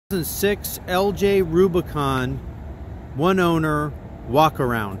2006 LJ Rubicon One Owner walk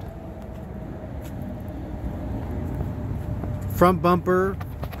around. Front bumper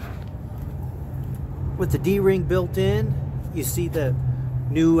with the D-ring built in. You see the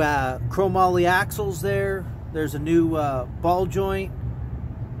new chromoly axles there. There's a new ball joint.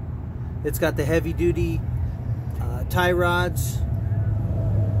 It's got the heavy duty tie rods.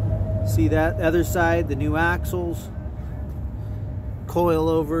 See that other side, the new axles.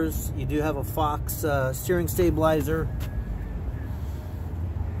 Coilovers. You do have a Fox steering stabilizer.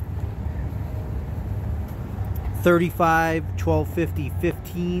 35 1250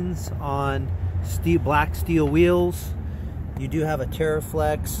 15s on black steel wheels. You do have a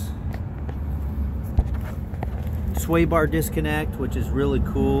Terraflex sway bar disconnect, which is really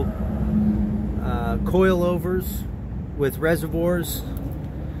cool. Coilovers with reservoirs,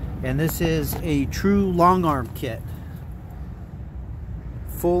 and this is a true long arm kit.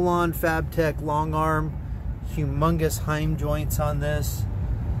 Full-on FabTech long arm, humongous Heim joints on this.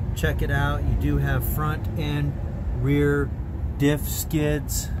 Check it out. You do have front and rear diff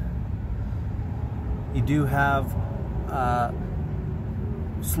skids. You do have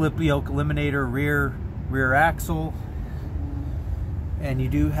slip yoke eliminator rear axle, and you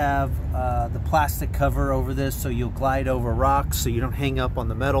do have the plastic cover over this so you'll glide over rocks so you don't hang up on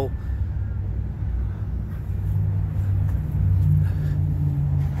the metal.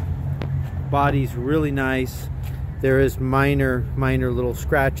 Body's really nice. There is minor little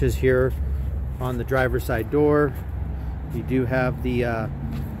scratches here on the driver's side door. You do have the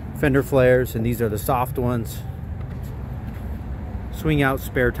fender flares, and these are the soft ones. Swing out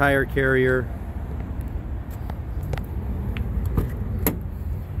spare tire carrier.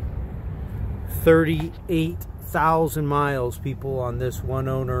 $38,000 miles, people, on this one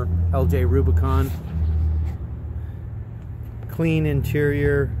owner LJ Rubicon. Clean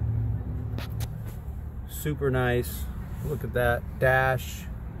interior. Super nice. Look at that dash.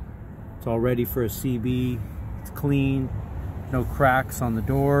 It's all ready for a CB. It's clean. No cracks on the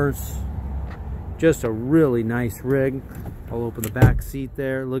doors. Just a really nice rig. I'll open the back seat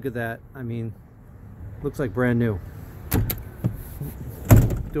there. Look at that. I mean, looks like brand new.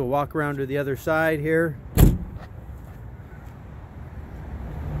 Do a walk around to the other side here.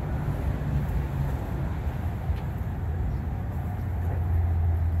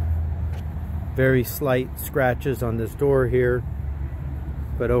 Very slight scratches on this door here,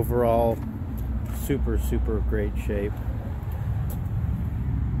 but overall super great shape.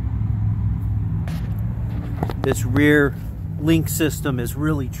 This rear link system is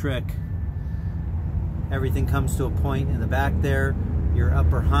really trick. Everything comes to a point in the back there. You're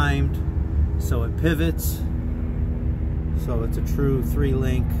upper heimed, so it pivots, so it's a true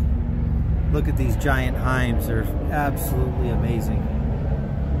 3-link. Look at these giant heims. They're absolutely amazing.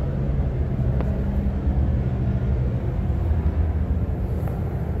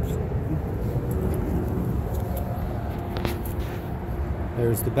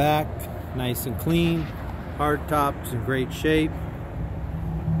 There's the back, nice and clean. Hard top's in great shape.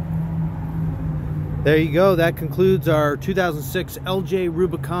 There you go. That concludes our 2006 LJ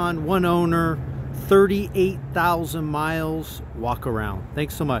Rubicon One Owner 38,000 miles walk around.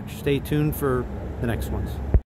 Thanks so much. Stay tuned for the next ones.